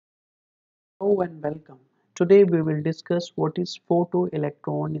Hello and welcome. Today we will discuss what is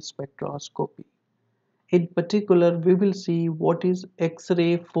photoelectron spectroscopy. In particular, we will see what is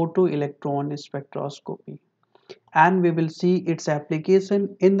X-ray photoelectron spectroscopy and we will see its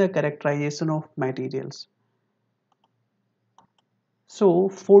application in the characterization of materials. So,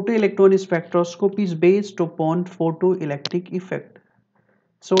 photoelectron spectroscopy is based upon photoelectric effect.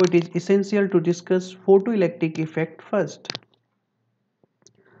 So, it is essential to discuss photoelectric effect first.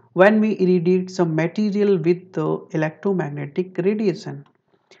 When we irradiate some material with the electromagnetic radiation,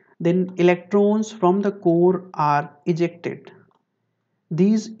 then electrons from the core are ejected.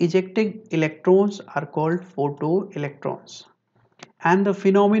 These ejected electrons are called photoelectrons, and the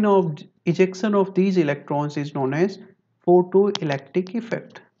phenomenon of ejection of these electrons is known as photoelectric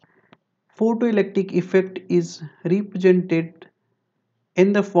effect. Photoelectric effect is represented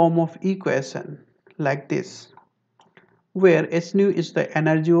in the form of equation like this, where h nu is the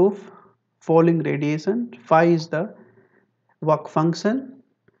energy of falling radiation, phi is the work function.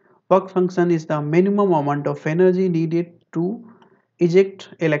 Work function is the minimum amount of energy needed to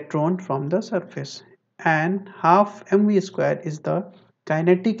eject electron from the surface, and half mv square is the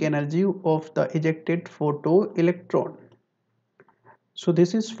kinetic energy of the ejected photoelectron. So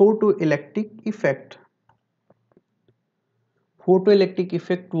this is photoelectric effect. Photoelectric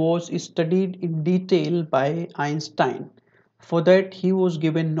effect was studied in detail by Einstein. For that he was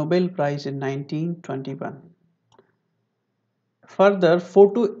given Nobel Prize in 1921. Further,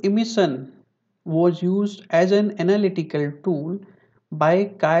 photoemission was used as an analytical tool by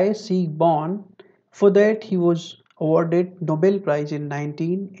Kai Seaborn. For that, he was awarded Nobel Prize in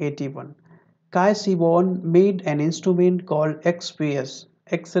 1981. Kai Seaborn made an instrument called XPS,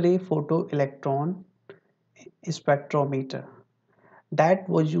 X-ray Photoelectron Spectrometer, that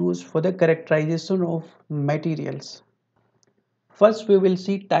was used for the characterization of materials. First, we will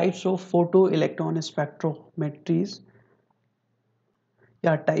see types of photoelectron spectrometries.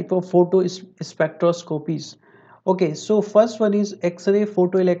 Yeah, type of spectroscopies. Okay, so first one is X-ray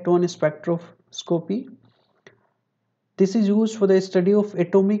photoelectron spectroscopy. This is used for the study of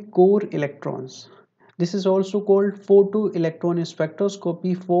atomic core electrons. This is also called photoelectron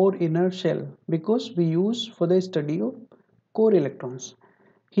spectroscopy for inner shell because we use for the study of core electrons.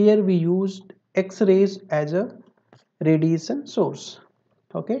 Here we used X-rays as a radiation source.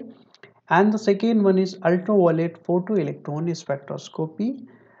 Okay, and the second one is ultraviolet photoelectron spectroscopy.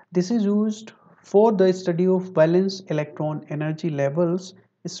 This is used for the study of valence electron energy levels,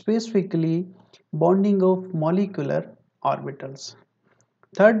 specifically bonding of molecular orbitals.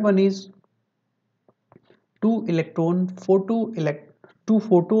 Third one is two electron two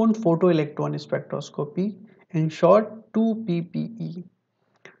photon photoelectron spectroscopy, in short 2 PPE.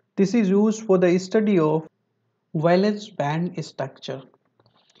 This is used for the study of valence band structure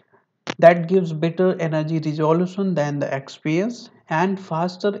that gives better energy resolution than the XPS and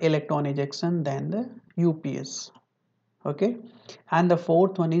faster electron ejection than the UPS. Okay, and the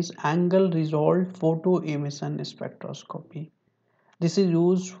fourth one is angle resolved photoemission spectroscopy. This is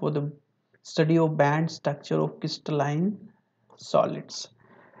used for the study of band structure of crystalline solids.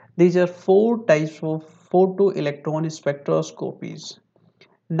 These are four types of photoelectron spectroscopies.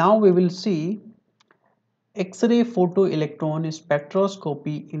 Now we will see X-ray photoelectron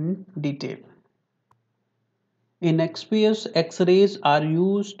spectroscopy in detail. In XPS, X-rays are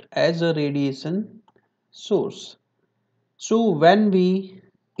used as a radiation source. So when we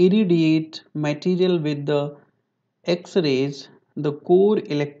irradiate material with the X-rays, the core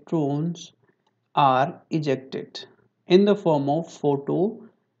electrons are ejected in the form of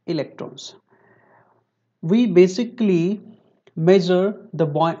photoelectrons. We basically measure the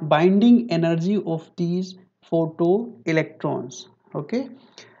binding energy of these photoelectrons, okay,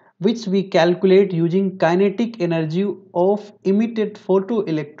 which we calculate using kinetic energy of emitted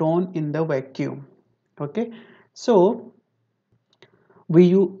photoelectron in the vacuum. Okay, so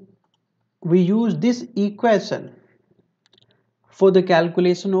we, we use this equation for the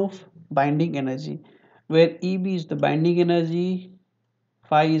calculation of binding energy, where Eb is the binding energy,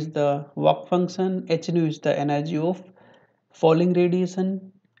 phi is the work function, h nu is the energy of falling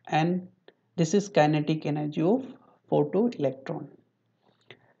radiation, and this is kinetic energy of photoelectron.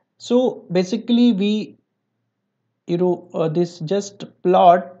 So basically we this just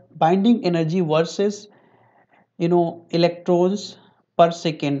plot binding energy versus electrons per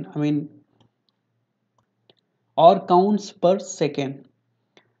second, I mean, or counts per second.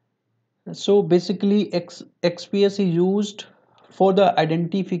 So basically XPS is used for the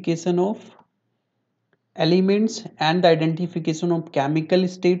identification of elements and the identification of chemical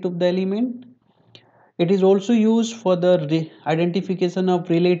state of the element. It is also used for the identification of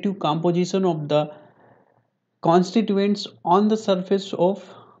relative composition of the constituents on the surface of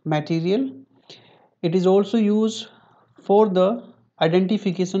material. It is also used for the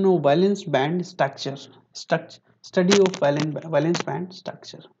identification of valence band structure, study of valence band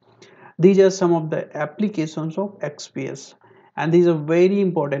structure. These are some of the applications of XPS, and these are very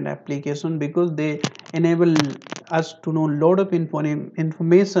important application because they enable us to know a lot of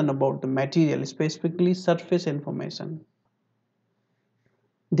information about the material, specifically surface information.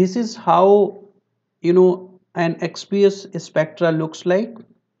 This is how an XPS spectra looks like.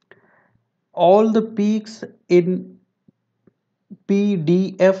 All the peaks in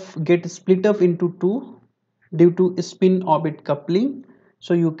PDF get split up into two due to spin orbit coupling.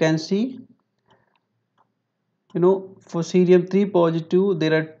 So you can see, for cerium 3 positive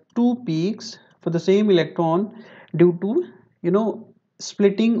there are two peaks for the same electron due to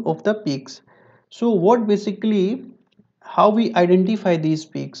splitting of the peaks. So what basically, how we identify these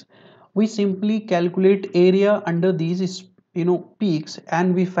peaks? We simply calculate area under these peaks,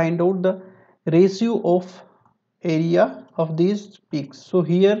 and we find out the ratio of area of these peaks. So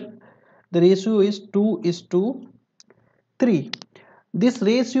here the ratio is 2:3. This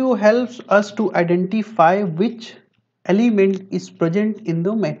ratio helps us to identify which element is present in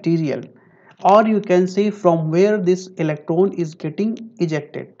the material, or you can say from where this electron is getting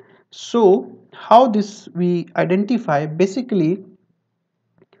ejected. So how this we identify? Basically,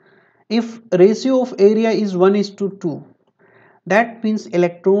 if ratio of area is 1:2, that means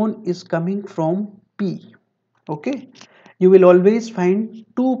electron is coming from P. Okay, you will always find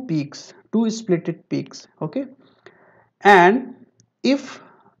two peaks, two splitted peaks. Okay, and if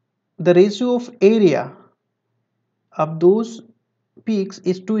the ratio of area of those peaks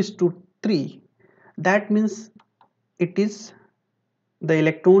is 2:3, that means it is the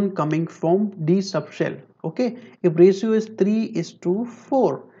electron coming from D subshell. Okay, if ratio is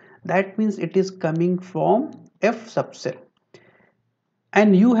 3:4, that means it is coming from F subshell.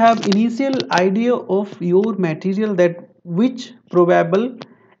 And you have initial idea of your material, that which probable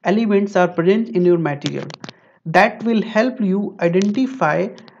elements are present in your material. That will help you identify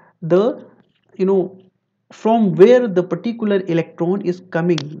the from where the particular electron is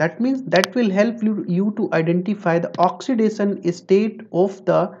coming. That means that will help you to identify the oxidation state of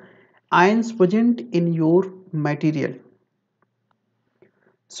the ions present in your material.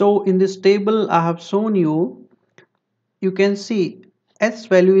 So in this table I have shown you, you can see S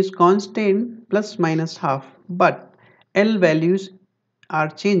value is constant plus minus half, but L values are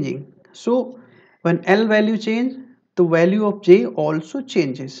changing. So when L value change, the value of J also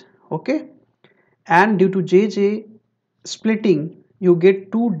changes. Okay, and due to JJ splitting, you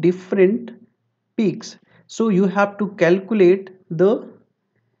get two different peaks. So you have to calculate the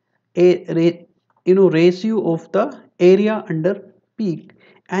ratio of the area under peak,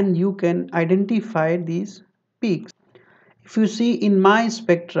 and you can identify these peaks. If you see in my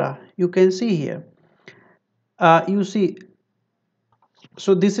spectra, you can see here, you see,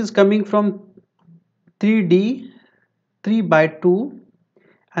 so this is coming from 3D 3 by 2,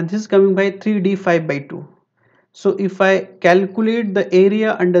 and this is coming by 3D 5 by 2. So if I calculate the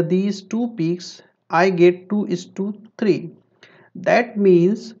area under these two peaks, I get 2:3. That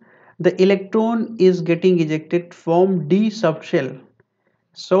means the electron is getting ejected from D subshell.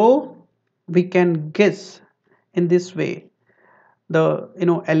 So we can guess in this way the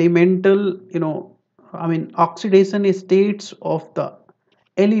elemental oxidation states of the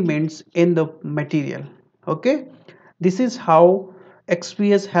elements in the material. Okay, this is how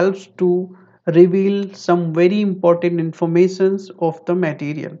XPS helps to reveal some very important informations of the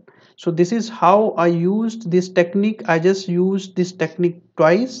material. So this is how I used this technique. I just used this technique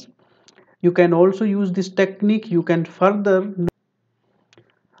twice. You can also use this technique. You can further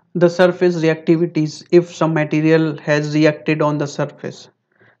the surface reactivities if some material has reacted on the surface.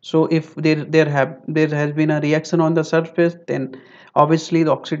 So if there has been a reaction on the surface, then obviously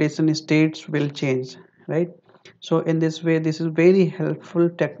the oxidation states will change, right? So in this way, this is very helpful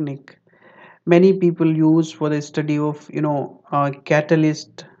technique. Many people use for the study of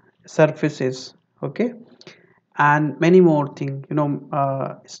catalyst surfaces. Okay, and many more things,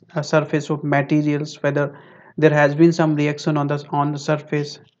 a surface of materials, whether there has been some reaction on the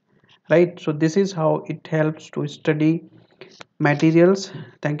surface, right? So this is how it helps to study materials.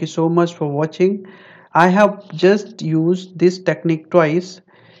 Thank you so much for watching. I have just used this technique twice.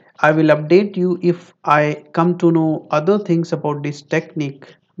 I will update you if I come to know other things about this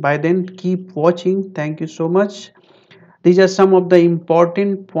technique. By then, keep watching. Thank you so much. These are some of the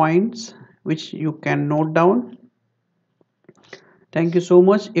important points which you can note down. Thank you so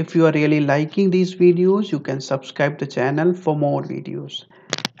much. If you are really liking these videos, you can subscribe the channel for more videos.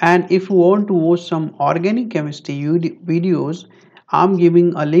 And if you want to watch some organic chemistry videos, I'm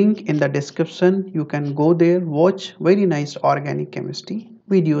giving a link in the description. You can go there, watch very nice organic chemistry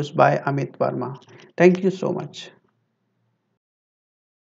videos by Amit Verma. Thank you so much.